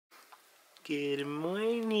Good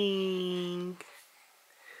morning.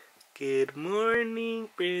 Good morning,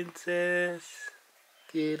 princess.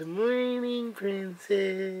 Good morning,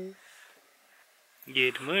 princess.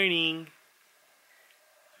 Good morning.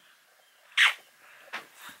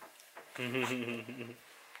 Good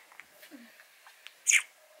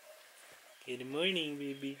morning,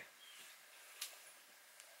 baby.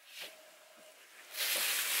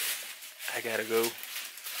 I gotta go.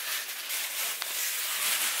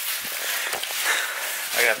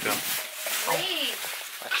 I gotta go. Wait.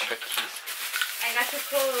 I checked these. I got your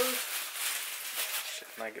clothes. Shit,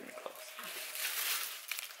 not getting close.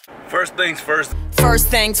 First things first. First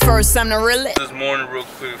things first, I'm the realest. This morning, real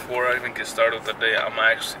quick, before I even get started with the day, I'm gonna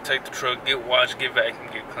actually take the truck, get washed, get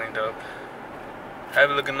vacuumed, get cleaned up,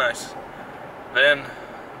 have it looking nice. Then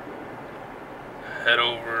head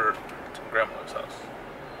over to grandma's house.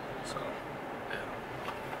 So, yeah.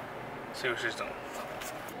 See what she's doing.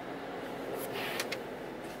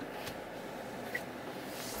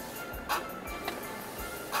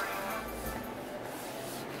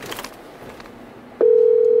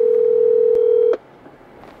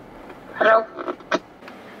 Hello.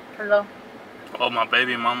 Hello. Oh, my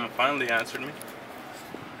baby mama finally answered me.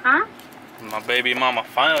 Huh? My baby mama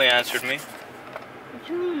finally answered me. What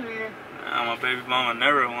you mean? My baby mama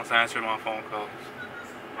never wants to answer my phone calls.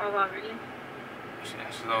 Oh, wow, really? She's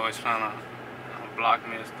always trying to block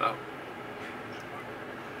me and stuff.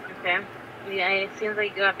 Okay. Yeah, it seems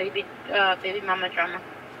like you got baby mama drama.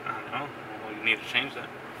 I don't know. Well, you need to change that.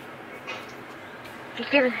 You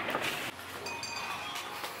can.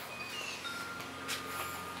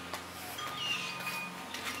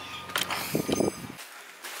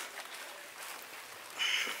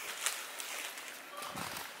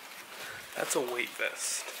 That's a weight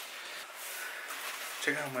vest.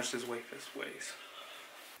 Check out how much this weight vest weighs.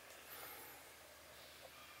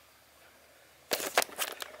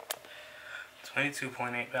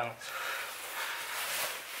 $22.8 pounds.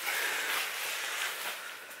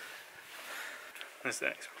 This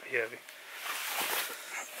thing's pretty heavy.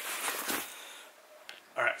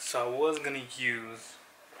 Alright, so I was gonna use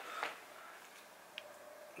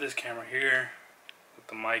this camera here with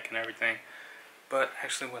the mic and everything, but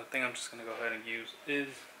actually what I think I'm just gonna go ahead and use is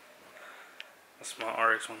a small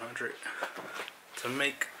RX 100 to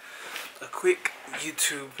make a quick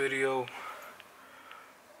YouTube video,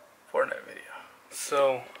 Fortnite video.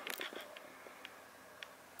 So,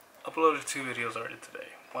 uploaded 2 videos already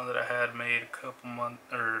today. One that I had made a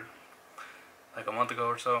month ago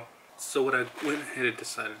or so. So what I went ahead and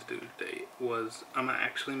decided to do today was I'm gonna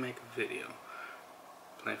actually make a video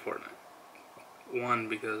playing Fortnite. One,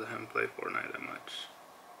 because I haven't played Fortnite that much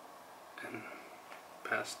in the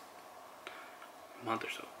past month or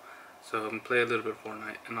so. So I'm gonna play a little bit of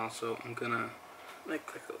Fortnite, and also I'm gonna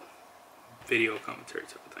make like a video commentary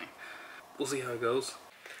type of thing. We'll see how it goes.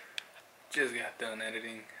 Just got done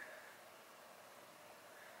editing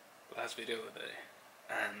last video of the day,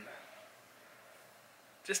 and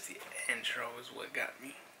just the intro is what got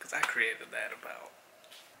me, because I created that about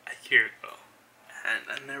a year ago and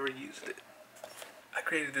I never used it. I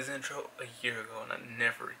created this intro a year ago and I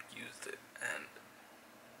never used it, and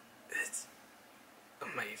it's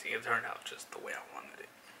amazing. It turned out just the way I wanted it.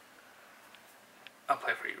 I'll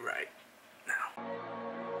play for you right now.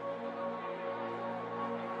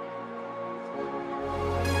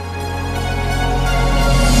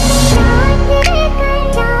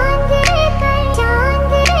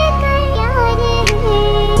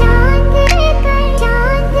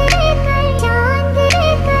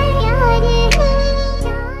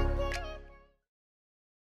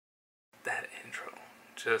 That intro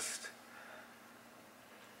just,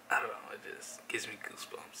 I don't know, it just gives me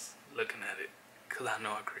goosebumps looking at it, because I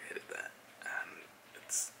know I created that, and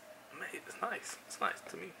it's nice. It's nice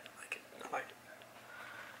to me. I like it.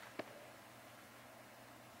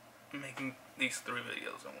 I'm making these 3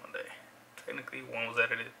 videos in one day. Technically one was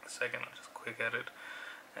edited, the second I just quick edit,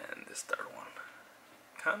 and this third one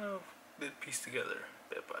kind of did piece together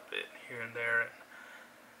bit by bit here and there, and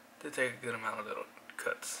did take a good amount of little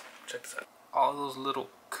cuts. Check this out. All those little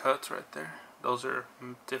cuts right there, those are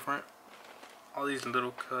different. All these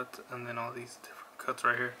little cuts, and then all these different cuts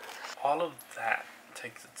right here. All of that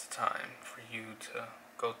takes its time for you to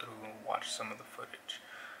go through and watch some of the footage.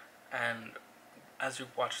 And as you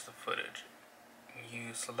watch the footage,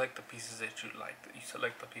 you select the pieces that you like. You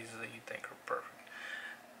select the pieces that you think are perfect.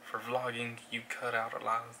 For vlogging, you cut out a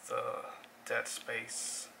lot of the dead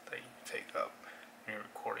space that you take up when you're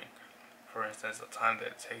recording. For instance, the time that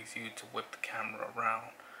it takes you to whip the camera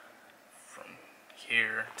around from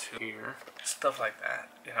here to here, stuff like that.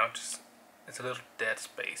 You know, just it's a little dead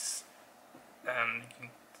space And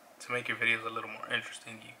to make your videos a little more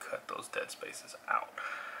interesting, you cut those dead spaces out.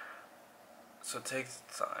 So it takes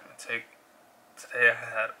time. Today I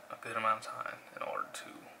had a good amount of time in order to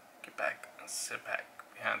get back and sit back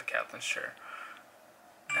behind the captain's chair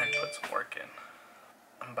and put some work in.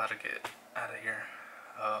 I'm about to get out of here.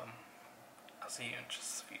 I'll see you in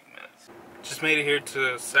just a few minutes. Just made it here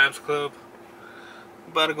to Sam's Club.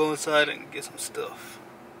 About to go inside and get some stuff.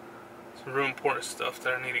 Some real important stuff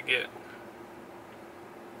that I need to get.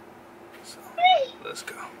 So, let's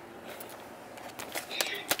go.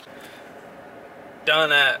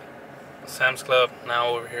 Done at Sam's Club, now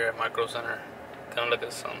over here at Micro Center. Gonna look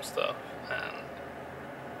at some stuff and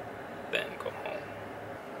then go home.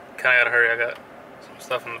 Kinda gotta hurry, I got some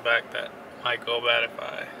stuff in the back that might go bad if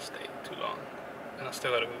I stay too long. And I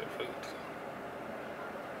still gotta go get food. So.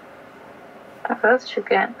 That's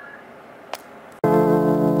chicken.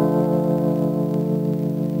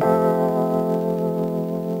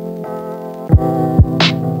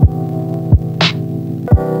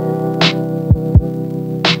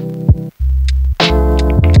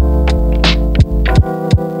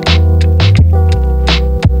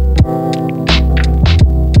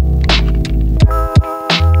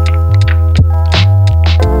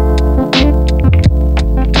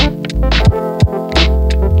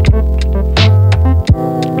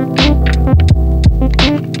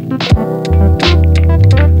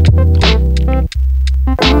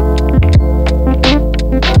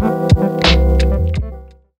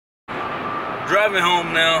 Driving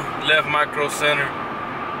home now, left Micro Center,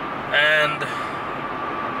 and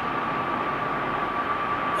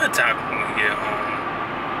what time when we get home?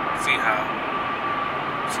 See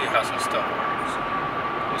how some stuff works.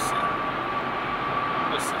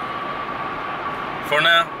 We'll see. For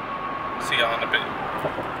now, see y'all in a bit.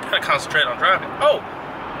 Gotta concentrate on driving. Oh,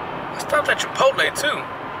 I stopped at Chipotle too.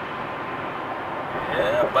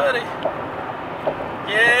 Yeah, buddy.